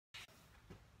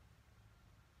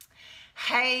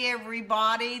Hey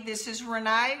everybody, this is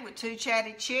Renee with Two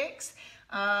Chatty Chicks.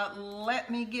 Let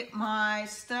me get my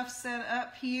stuff set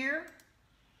up here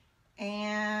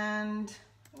and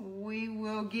we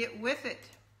will get with it.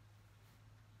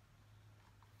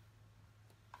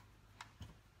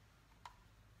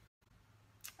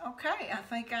 Okay, I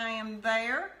think I am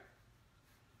there.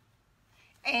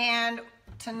 And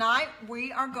tonight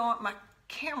we are going, my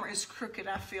camera is crooked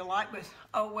I feel like, but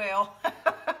oh well.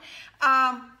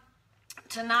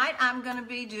 Tonight I'm going to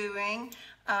be doing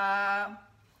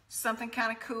something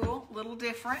kind of cool, a little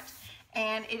different,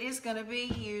 and it is going to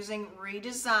be using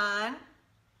Redesign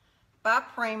by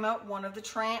Prima, one of the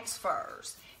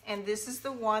transfers. And this is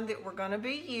the one that we're going to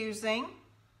be using,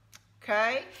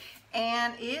 okay?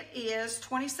 And it is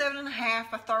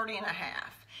 27.5 by 30.5,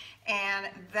 and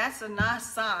that's a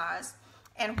nice size.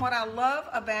 And what I love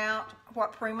about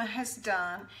what Prima has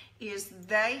done is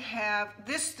they have,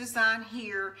 this design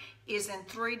here is in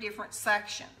 3 different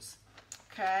sections,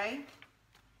 okay?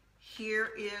 Here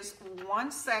is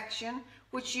one section,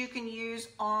 which you can use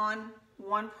on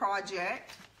one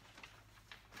project.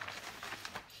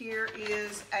 Here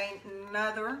is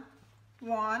another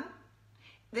one.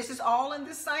 This is all in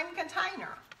the same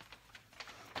container.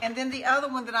 And then the other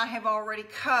one that I have already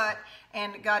cut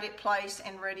and got it placed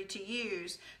and ready to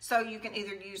use. So you can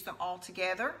either use them all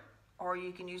together or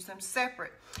you can use them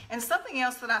separate. And something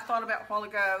else that I thought about a while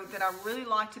ago that I really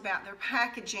liked about their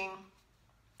packaging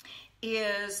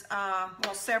is,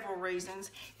 well, several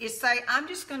reasons, is say I'm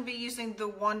just going to be using the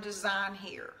one design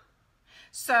here.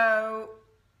 So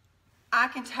I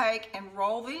can take and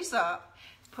roll these up,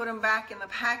 put them back in the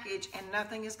package, and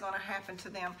nothing is going to happen to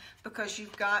them because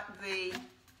you've got the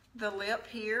lip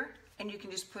here, and you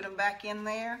can just put them back in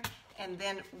there and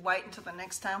then wait until the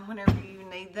next time whenever you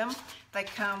need them. They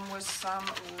come with some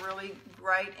really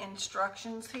great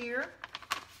instructions here.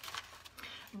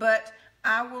 But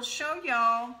I will show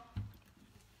y'all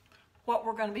what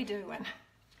we're going to be doing.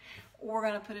 We're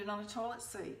going to put it on a toilet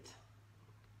seat.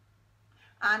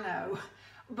 I know.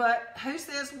 But who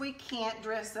says we can't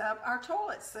dress up our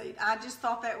toilet seat? I just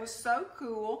thought that was so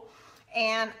cool.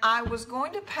 And I was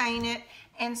going to paint it,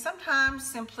 and sometimes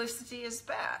simplicity is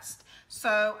best.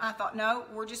 So I thought, no,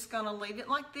 we're just going to leave it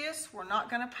like this. We're not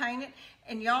going to paint it.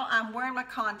 And y'all, I'm wearing my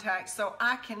contacts, so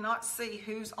I cannot see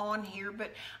who's on here.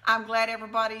 But I'm glad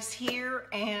everybody's here.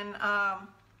 And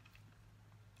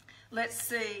let's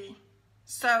see.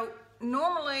 So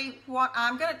normally, what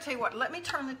I'm going to tell you what, let me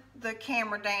turn the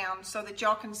camera down so that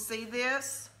y'all can see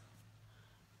this.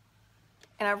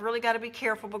 And I've really got to be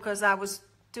careful because I was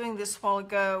doing this a while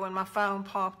ago and my phone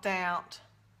popped out.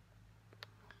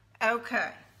 Okay.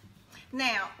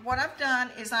 Now, what I've done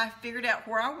is I figured out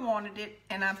where I wanted it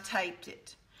and I've taped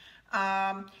it.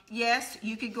 Yes,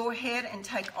 you could go ahead and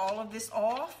take all of this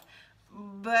off,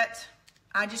 but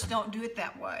I just don't do it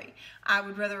that way. I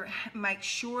would rather make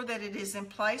sure that it is in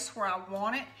place where I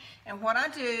want it. And what I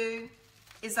do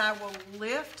is I will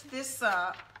lift this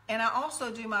up, and I also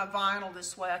do my vinyl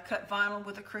this way. I cut vinyl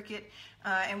with a Cricut,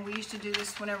 and we used to do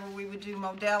this whenever we would do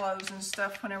modelos and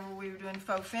stuff, whenever we were doing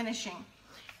faux finishing.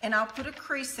 And I'll put a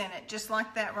crease in it, just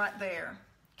like that right there,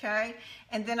 okay?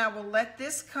 And then I will let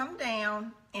this come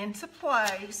down into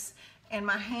place, and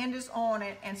my hand is on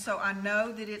it, and so I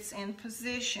know that it's in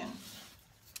position.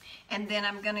 And then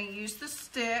I'm going to use the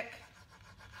stick,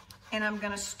 and I'm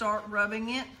going to start rubbing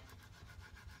it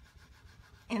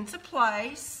into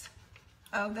place.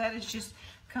 Oh, that is just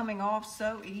coming off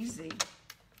so easy.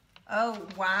 Oh,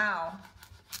 wow.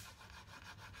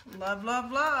 Love,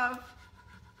 love, love.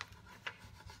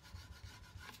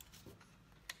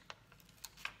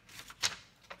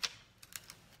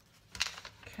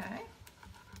 Okay.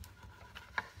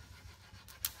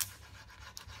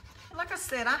 Like I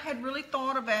said, I had really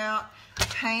thought about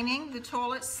painting the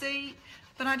toilet seat,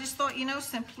 but I just thought, you know,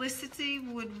 simplicity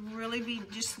would really be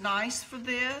just nice for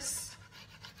this.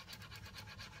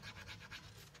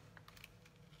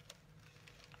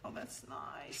 Oh, that's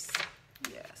nice.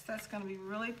 Yes, that's going to be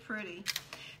really pretty.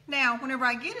 Now, whenever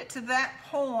I get it to that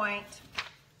point,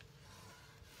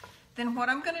 then what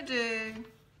I'm going to do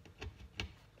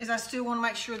is I still want to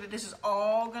make sure that this is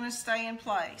all going to stay in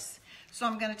place. So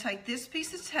I'm going to take this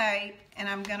piece of tape and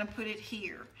I'm going to put it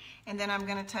here. And then I'm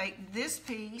going to take this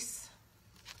piece,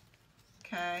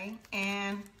 okay,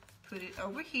 and put it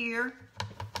over here.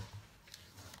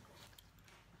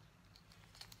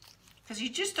 Because you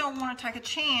just don't want to take a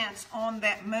chance on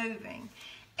that moving.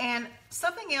 And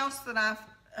something else that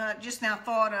I've just now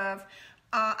thought of,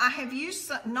 I have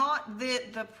used not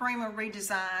the Prima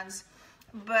Redesigns,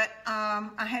 but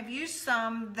I have used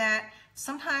some that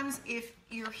sometimes if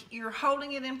you're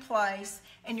holding it in place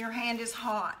and your hand is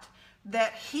hot,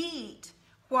 that heat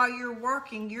while you're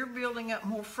working, you're building up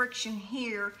more friction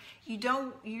here. You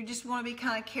just want to be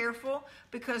kind of careful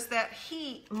because that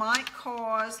heat might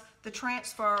cause the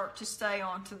transfer to stay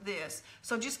onto this.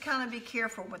 So just kind of be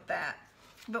careful with that.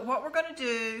 But what we're going to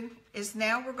do is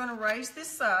now we're going to raise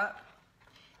this up,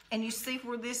 and you see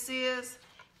where this is,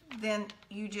 then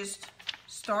you just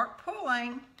start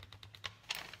pulling.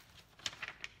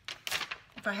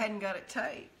 If I hadn't got it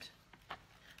taped.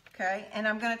 Okay, and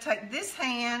I'm going to take this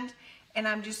hand and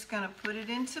I'm just going to put it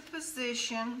into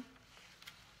position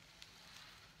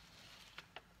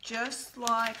just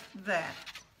like that.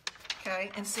 Okay,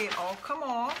 and see it all come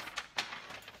off.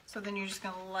 So then you're just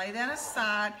going to lay that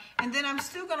aside, and then I'm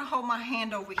still going to hold my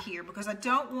hand over here because I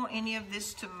don't want any of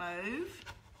this to move.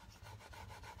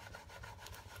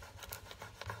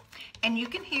 And you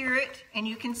can hear it and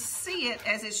you can see it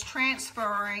as it's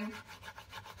transferring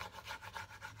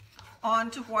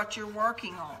onto what you're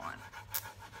working on.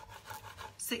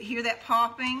 See, hear that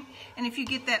popping? And if you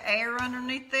get that air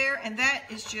underneath there, and that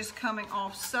is just coming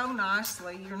off so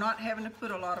nicely, you're not having to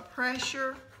put a lot of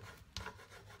pressure.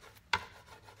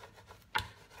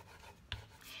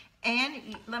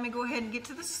 And let me go ahead and get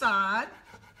to the side.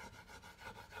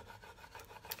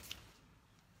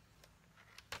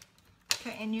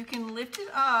 Okay, and you can lift it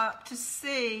up to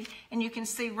see, and you can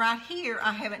see right here,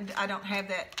 I don't have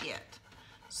that yet.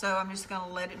 So I'm just going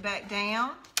to let it back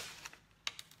down.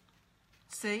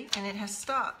 See, and it has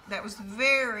stopped. That was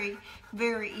very,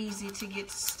 very easy to get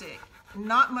to stick.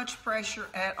 Not much pressure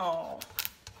at all.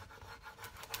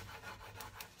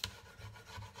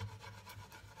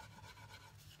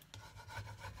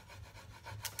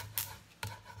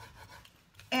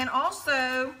 And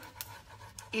also,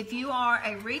 if you are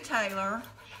a retailer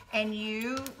and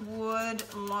you would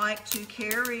like to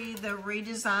carry the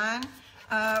redesigned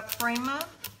Prima,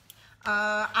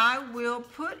 I will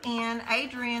put in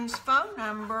Adrian's phone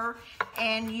number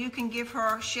and you can give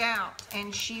her a shout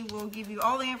and she will give you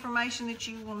all the information that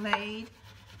you will need.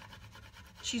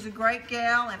 She's a great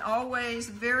gal and always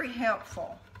very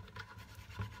helpful.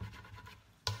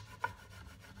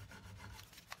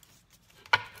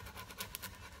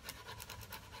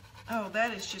 Oh,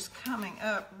 that is just coming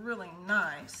up really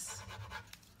nice.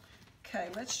 Okay,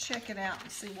 let's check it out and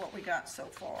see what we got so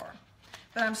far.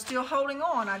 But I'm still holding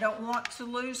on. I don't want to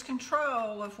lose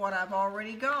control of what I've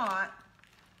already got.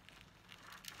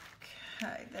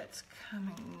 Okay, that's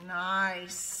coming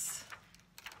nice.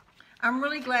 I'm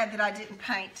really glad that I didn't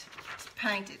paint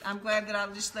it. I'm glad that I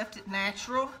just left it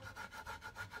natural.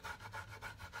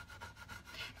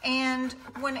 And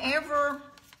whenever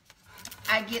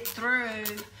I get through,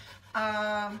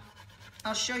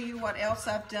 I'll show you what else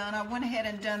I've done. I went ahead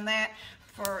and done that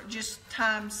for just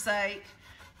time's sake.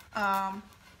 But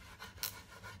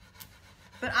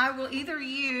I will either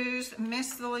use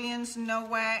Miss Lillian's No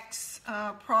Wax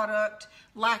product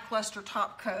Lackluster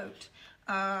Top Coat.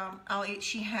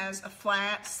 She has a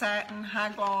flat satin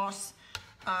high gloss,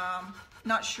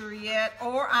 not sure yet,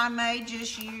 or I may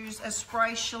just use a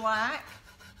spray shellac.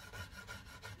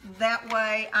 That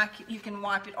way you can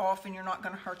wipe it off and you're not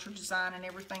going to hurt your design and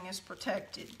everything is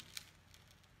protected.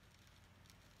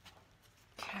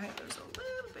 Okay, there's a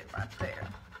little bit right there.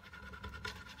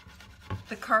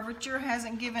 The curvature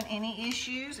hasn't given any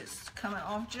issues. It's coming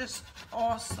off just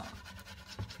awesome.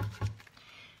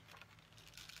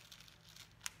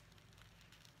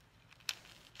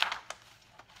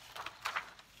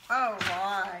 All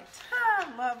right,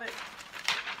 I love it.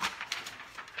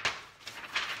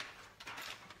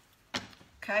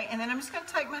 Okay, and then I'm just going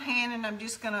to take my hand and I'm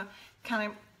just going to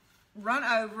kind of run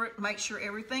over it, make sure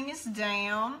everything is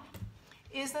down.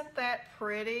 Isn't that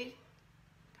pretty?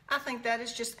 I think that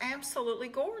is just absolutely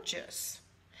gorgeous.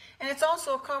 And it's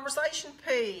also a conversation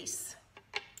piece.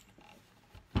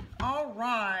 All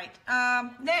right,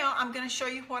 now I'm going to show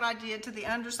you what I did to the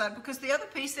underside because the other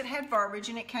piece that had verbiage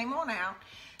and it came on out.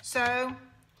 So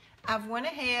I've went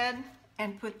ahead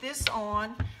and put this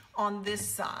on this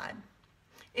side.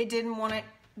 It didn't want it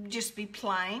just be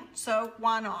plain, so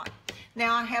why not?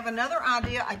 Now I have another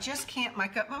idea. I just can't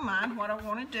make up my mind what I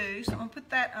want to do, so I'm going to put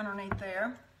that underneath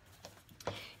there.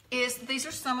 These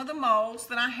are some of the molds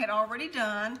that I had already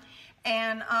done,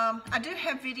 and I do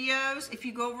have videos, if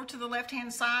you go over to the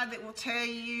left-hand side, that will tell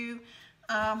you,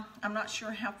 I'm not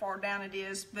sure how far down it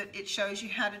is, but it shows you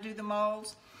how to do the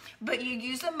molds. But you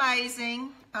use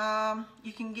Amazing.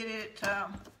 You can get it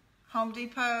Home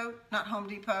Depot, not Home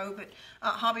Depot, but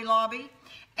Hobby Lobby.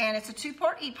 And it's a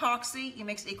 2-part epoxy. You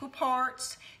mix equal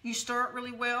parts. You stir it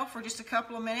really well for just a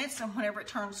couple of minutes, and whenever it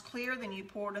turns clear, then you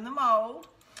pour it in the mold.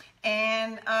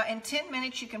 And in 10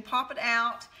 minutes, you can pop it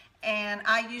out, and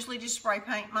I usually just spray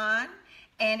paint mine.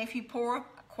 And if you pour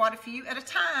quite a few at a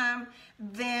time,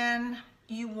 then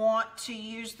you want to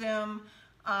use them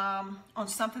on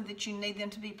something that you need them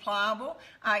to be pliable.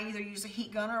 I either use a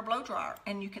heat gun or a blow dryer,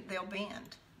 and they'll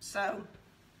bend. So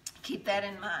keep that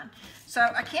in mind. So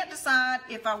I can't decide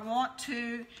if I want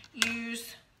to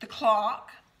use the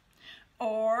clock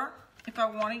or if I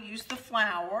want to use the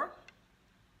flower.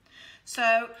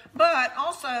 So, but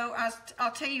also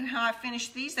I'll tell you how I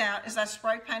finished these out is I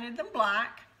spray painted them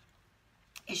black.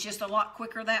 It's just a lot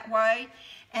quicker that way.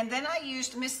 And then I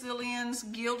used Miss Lillian's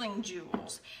Gilding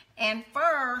Jewels. And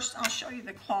first, I'll show you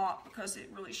the clock because it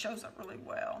really shows up really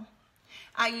well.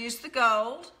 I used the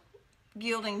gold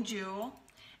Gilding Jewel.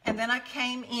 And then I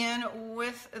came in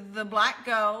with the black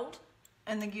gold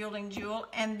and the Gilding Jewel.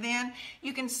 And then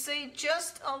you can see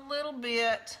just a little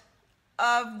bit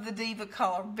of the Diva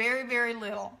color. Very, very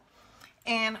little.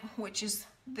 And which is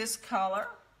this color.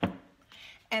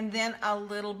 And then a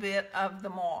little bit of the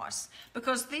moss,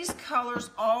 because these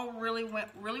colors all really went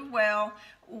really well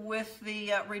with the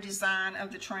redesign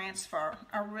of the transfer.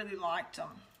 I really liked them,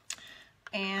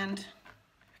 and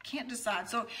I can't decide,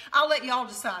 so I'll let y'all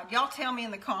decide. Y'all tell me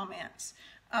in the comments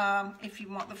if you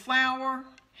want the flower,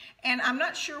 and I'm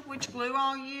not sure which glue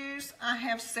I'll use. I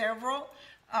have several,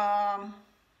 and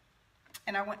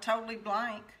I went totally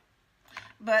blank,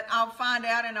 but I'll find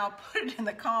out and I'll put it in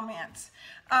the comments.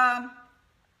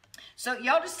 So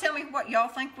y'all just tell me what y'all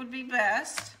think would be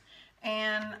best,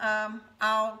 and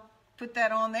I'll put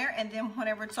that on there, and then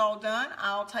whenever it's all done,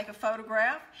 I'll take a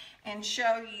photograph and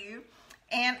show you.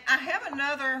 And I have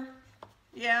another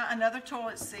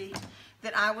toilet seat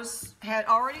that had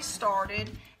already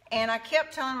started, and I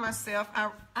kept telling myself,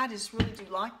 I just really do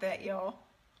like that, y'all,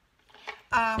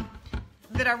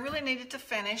 that I really needed to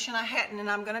finish, and I hadn't,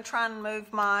 and I'm going to try and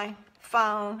move my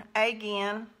phone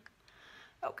again.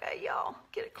 Okay, y'all,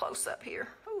 get it close up here.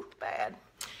 Ooh, bad.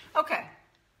 Okay.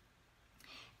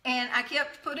 And I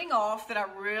kept putting off that I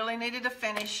really needed to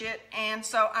finish it. And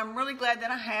so I'm really glad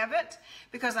that I have it,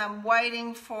 because I'm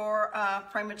waiting for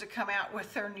Prima to come out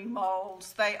with their new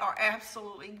molds. They are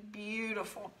absolutely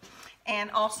beautiful.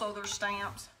 And also their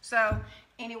stamps. So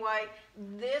anyway,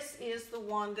 this is the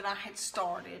one that I had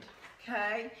started.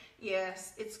 Okay.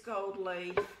 Yes, it's gold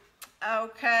leaf.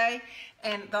 Okay,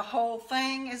 and the whole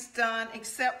thing is done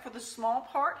except for the small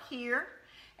part here.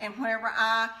 And whenever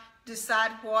I decide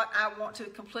what I want to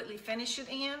completely finish it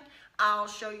in, I'll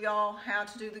show y'all how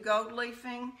to do the gold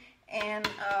leafing and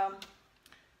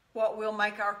what will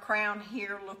make our crown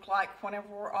here look like whenever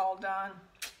we're all done.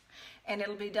 And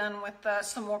it'll be done with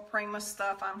some more Prima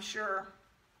stuff, I'm sure.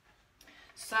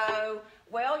 So,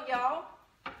 well, y'all,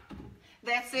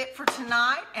 that's it for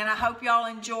tonight, and I hope y'all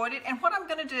enjoyed it. And what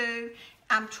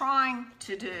I'm trying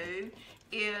to do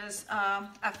is,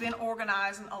 I've been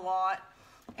organizing a lot,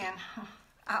 and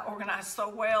I organize so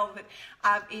well that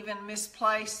I've even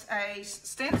misplaced a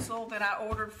stencil that I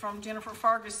ordered from Jennifer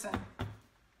Ferguson.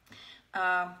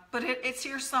 But it's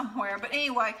here somewhere. But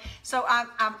anyway, so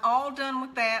I'm all done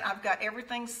with that. I've got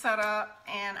everything set up,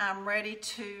 and I'm ready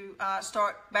to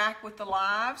start back with the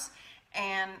lives.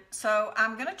 And so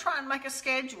I'm going to try and make a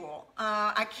schedule.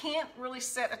 I can't really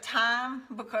set a time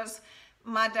because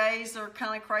my days are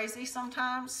kind of crazy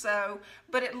sometimes. So,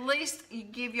 but at least you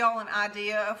give y'all an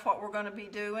idea of what we're going to be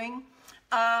doing.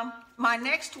 My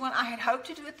next one, I had hoped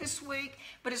to do it this week,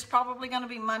 but it's probably going to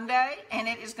be Monday, and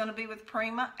it is going to be with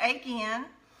Prima again.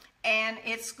 And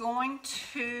it's going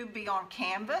to be on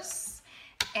canvas,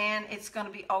 and it's going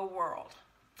to be Old World.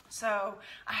 So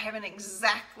I haven't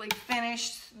exactly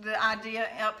finished the idea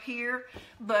up here,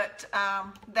 but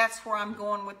that's where I'm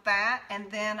going with that.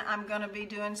 And then I'm going to be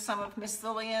doing some of Miss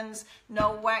Lillian's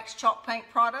no wax chalk paint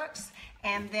products,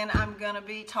 and then I'm going to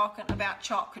be talking about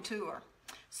chalk couture.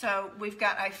 So we've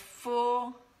got a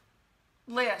full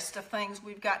list of things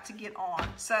we've got to get on.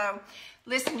 So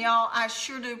listen, y'all, I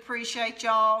sure do appreciate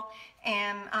y'all,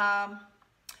 and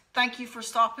thank you for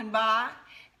stopping by,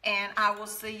 and I will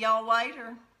see y'all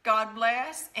later. God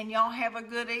bless, and y'all have a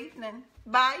good evening.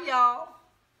 Bye, y'all.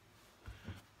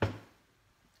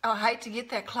 I hate to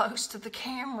get that close to the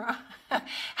camera.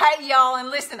 Hey, y'all, and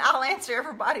listen, I'll answer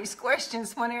everybody's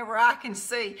questions whenever I can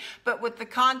see. But with the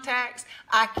contacts,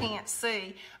 I can't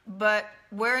see. But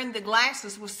wearing the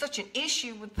glasses was such an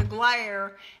issue with the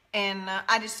glare, and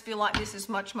I just feel like this is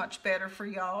much, much better for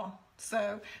y'all.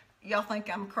 So Y'all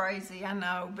think I'm crazy, I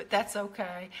know, but that's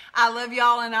okay. I love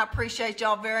y'all and I appreciate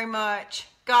y'all very much.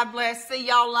 God bless. See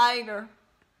y'all later.